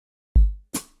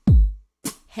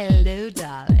Hello,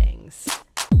 darlings.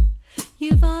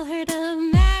 You've all heard of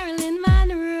Marilyn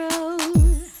Monroe.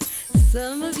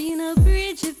 Some of you know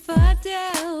Bridget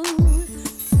Bardot.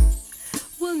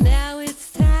 Well, now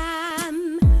it's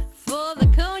time for the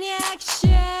Cognac show.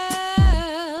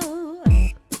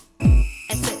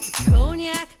 I said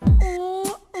Cognac,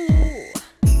 ooh, ooh.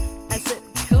 I said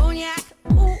Cognac,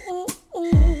 ooh, ooh,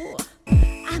 ooh.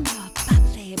 I'm your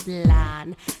bubbly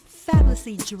blonde,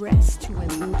 fabulously dressed to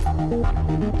impress.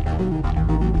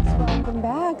 Welcome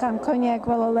back. I'm Cognac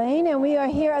Wellerlane, and we are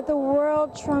here at the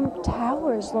World Trump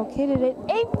Towers, located at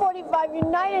 845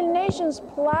 United Nations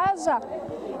Plaza.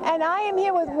 And I am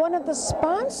here with one of the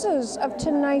sponsors of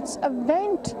tonight's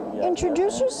event.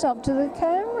 Introduce yourself to the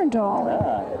camera, darling.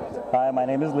 Hi, my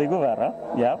name is Guevara.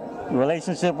 Yeah,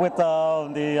 relationship with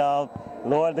the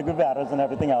Lord, the Guevaras, and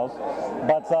everything else.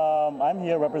 But I'm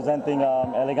here representing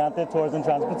Elegante Tours and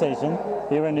Transportation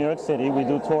here in New York City. We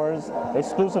do tours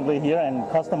exclusively here and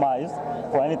customized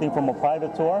for anything from a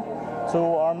private tour to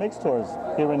our mixed tours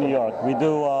here in New York. We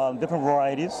do different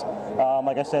varieties.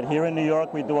 Like I said, here in New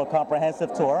York, we do a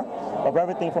comprehensive tour of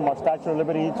everything from our Statue of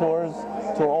Liberty tours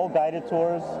to all guided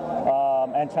tours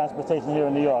and transportation here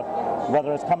in New York,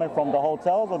 whether it's coming from the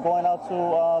hotels or going out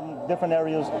to different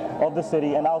areas of the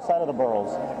city and outside of the boroughs.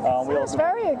 Sounds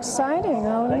very exciting.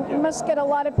 You must get a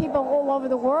lot of people all over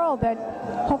the world that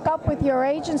hook up with your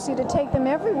agency to take them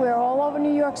everywhere, all over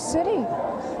New York City.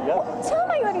 Yep. Well, tell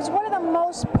me, ladies, what are the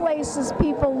most places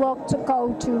people look to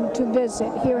go to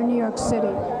visit here in New York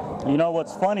City? You know,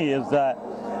 what's funny is that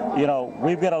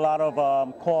we get a lot of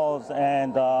calls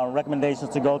and recommendations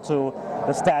to go to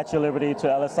the Statue of Liberty,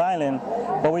 to Ellis Island,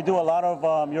 but we do a lot of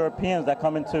Europeans that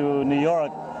come into New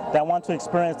York that want to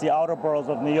experience the outer boroughs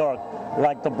of New York,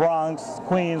 like the Bronx,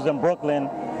 Queens, and Brooklyn.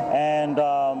 And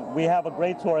we have a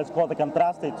great tour. It's called the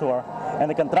Contraste Tour. And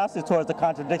the Contraste Tour is the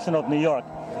contradiction of New York.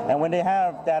 And when they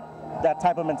have that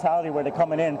type of mentality where they're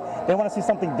coming in, they want to see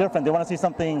something different. They want to see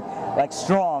something like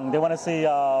strong. They want to see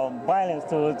violence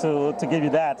to give you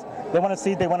that. They want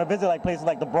to visit like places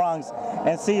like the Bronx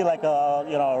and see like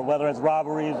whether it's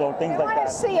robberies or things like that. They want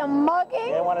to see a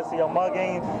mugging. They want to see a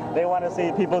mugging. They want to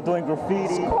see people doing graffiti.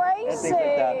 It's crazy. And things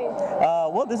like that.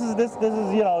 Well, this is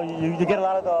you get a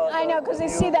lot of the. I know, because they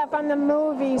see that from the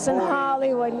movies in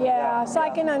Hollywood. Yeah, so I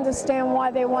can understand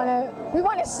why they want to. We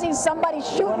want to see somebody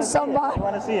shooting somebody. We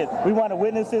want to see it. We want to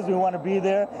witnesses. We want to be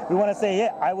there. We want to say,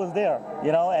 yeah, I was there.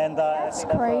 And that's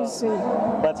crazy.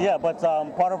 But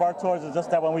part of our tours is just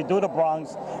that when we do the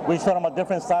Bronx, we show them a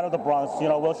different side of the Bronx.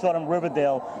 We'll show them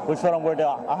Riverdale. We'll show them where the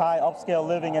high upscale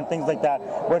living and things like that,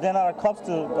 where they're not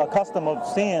accustomed of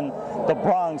seeing the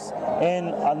Bronx in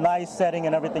a nice setting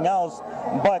and everything else.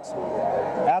 But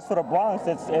as for the Bronx,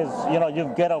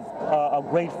 you get a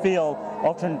great feel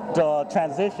of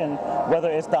transition, whether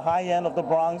it's the high end of the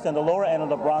Bronx and the lower end of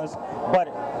the Bronx, but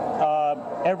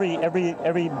every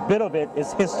bit of it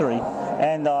is history,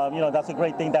 and that's a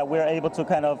great thing that we're able to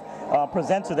kind of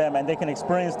present to them, and they can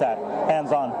experience that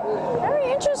hands-on.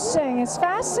 Very interesting. It's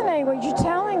fascinating what you're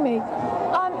telling me.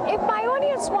 If my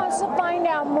audience wants to find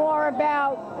out more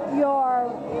about your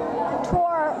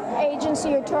tour agency,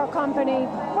 your tour company,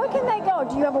 where can they go?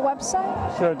 Do you have a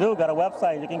website? Sure do. Got a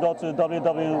website. You can go to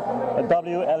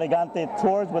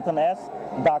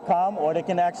www.elegantetours.com, or they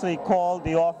can actually call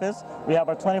the office. We have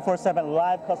our 24/7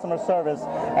 live customer service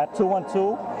at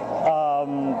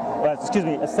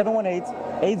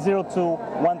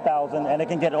 718-802-1000, and they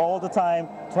can get all the time,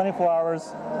 24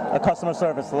 hours, customer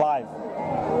service live.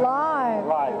 Live.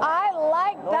 I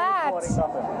like that.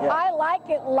 Yeah. I like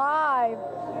it live.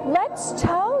 Let's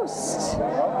toast.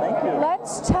 Well, thank you.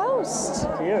 Let's toast.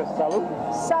 Cheers. Salud.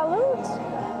 Salute.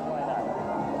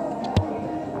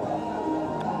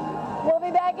 We'll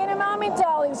be back in a moment,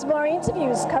 darlings. More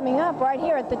interviews coming up right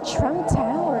here at the Trump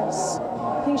Towers.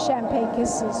 Pink champagne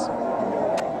kisses.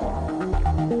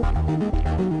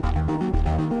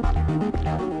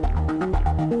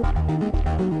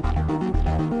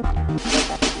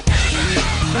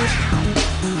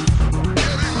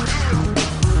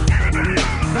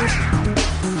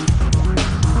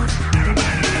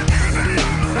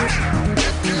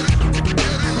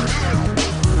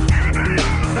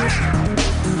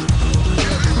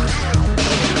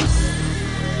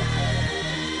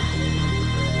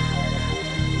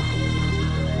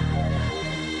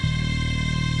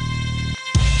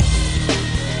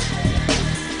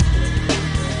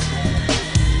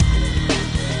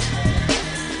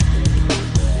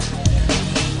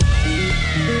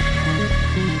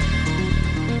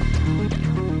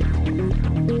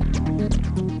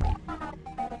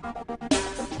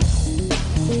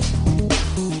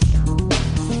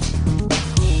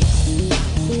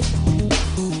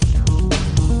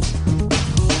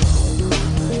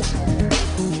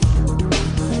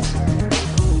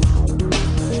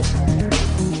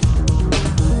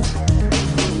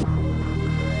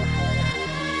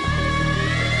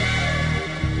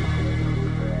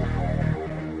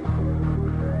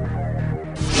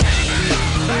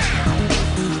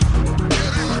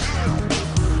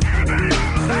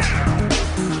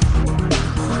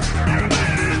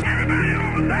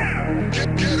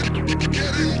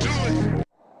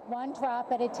 One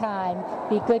drop at a time.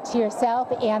 Be good to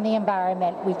yourself and the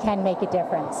environment. We can make a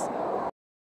difference.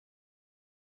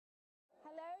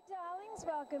 Hello, darlings.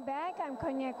 Welcome back. I'm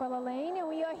Cognac Wellerlane, and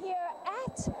we are here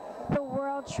at the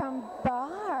World Trump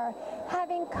Bar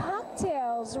having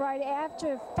cocktails right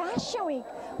after Fashion Week.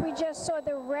 We just saw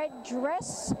the red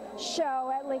dress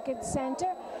show at Lincoln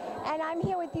Center, and I'm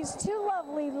here with these two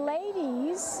lovely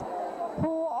ladies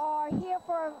who are here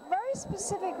for a very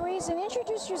specific reason.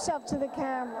 Introduce yourself to the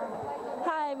camera.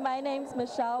 Hi, my name's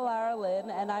Michelle Lara,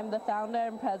 and I'm the founder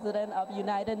and president of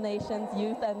United Nations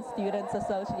Youth and Students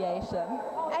Association.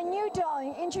 And you,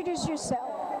 darling, introduce yourself.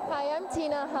 Hi, I'm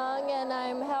Tina Hung, and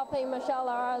I'm helping Michelle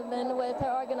Lara with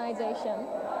her organization.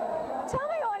 Tell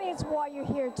my audience why you're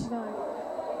here tonight.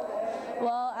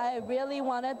 Well, I really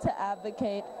wanted to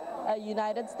advocate a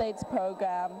United States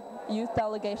program, youth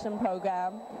delegation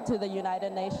program to the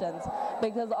United Nations,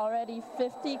 because already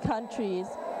 50 countries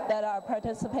that are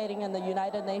participating in the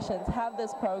United Nations have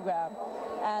this program.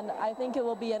 And I think it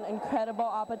will be an incredible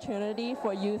opportunity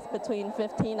for youth between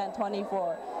 15 and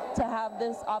 24 to have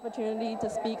this opportunity to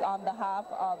speak on behalf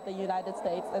of the United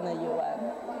States and the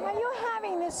UN. Now you're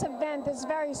having this event, this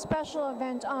very special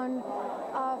event on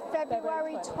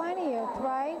February 20th,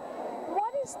 right?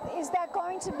 What is that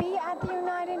going to be at the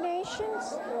United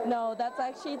Nations? No, that's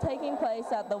actually taking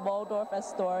place at the Waldorf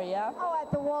Astoria. Oh,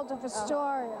 at the Waldorf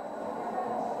Astoria.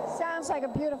 Sounds like a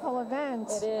beautiful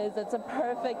event. It is. It's a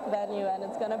perfect venue, and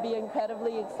it's going to be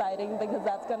incredibly exciting because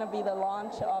that's going to be the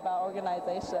launch of our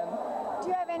organization. Do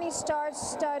you have any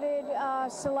star-studded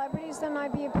celebrities that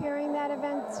might be appearing at that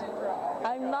event?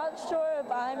 I'm not sure if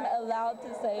I'm allowed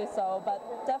to say so, but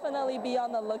definitely be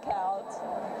on the lookout.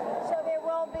 So there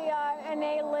will be an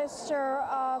A-lister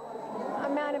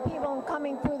amount of people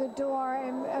coming through the door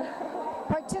and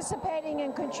participating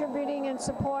and contributing and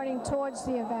supporting towards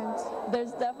the event.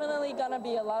 There's definitely going to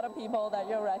be a lot of people that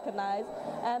you'll recognize,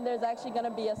 and there's actually going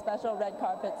to be a special red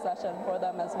carpet session for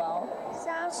them as well.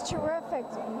 Sounds terrific.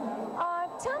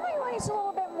 Tell my audience a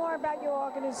little bit more about your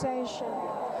organization.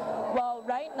 Well,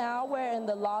 right now we're in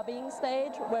the lobbying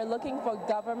stage. We're looking for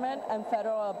government and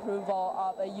federal approval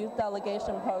of a youth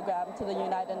delegation program to the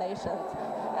United Nations.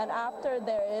 And after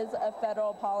there is a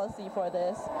federal policy for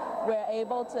this, we're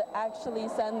able to actually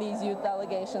send these youth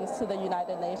delegations to the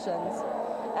United Nations.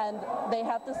 And they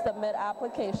have to submit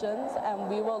applications, and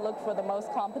we will look for the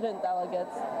most competent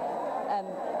delegates. And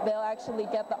they'll actually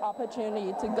get the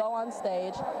opportunity to go on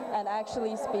stage and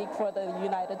actually speak for the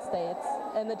United States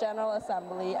in the General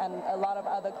Assembly and a lot of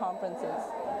other conferences.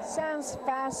 Sounds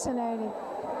fascinating.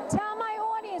 Tell my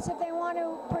audience if they want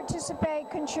to participate,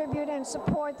 contribute, and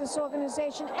support this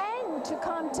organization and to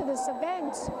come to this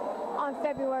event on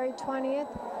February 20th,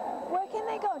 where can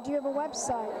they go? Do you have a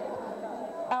website?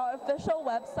 Our official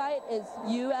website is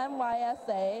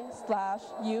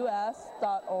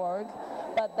unysa/us.org,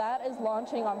 but that is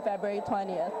launching on February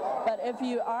 20th. But if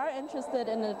you are interested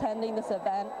in attending this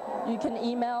event, you can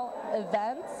email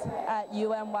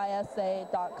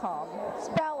events@unysa.com.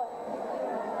 Spell it.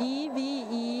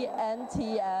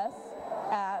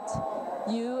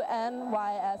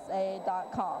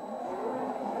 events@unysa.com.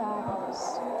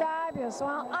 Fabulous. Fabulous.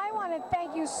 Well, I want to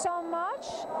thank you so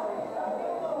much.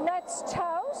 Let's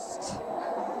toast.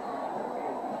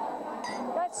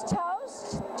 Let's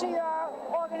toast to your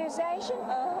organization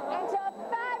and to a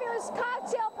fabulous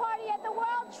cocktail party at the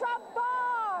World Trump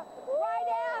Bar right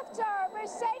after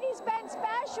Mercedes-Benz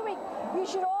Fashion Week. You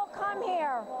should all come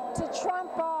here to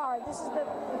Trump Bar. This is the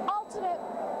ultimate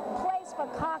place for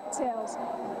cocktails.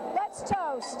 Let's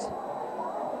toast.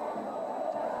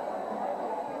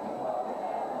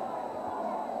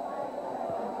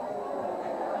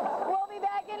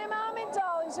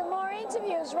 Some more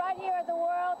interviews right here at the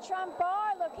World Trump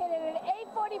Bar, located at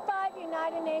 845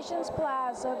 United Nations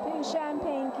Plaza. Pink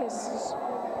champagne kisses.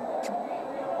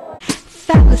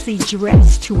 Fabulously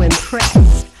dressed to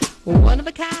impress. One of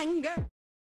a kind girl.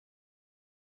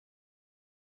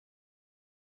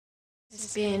 This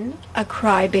has been a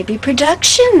Crybaby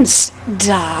Productions,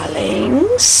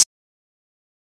 darlings.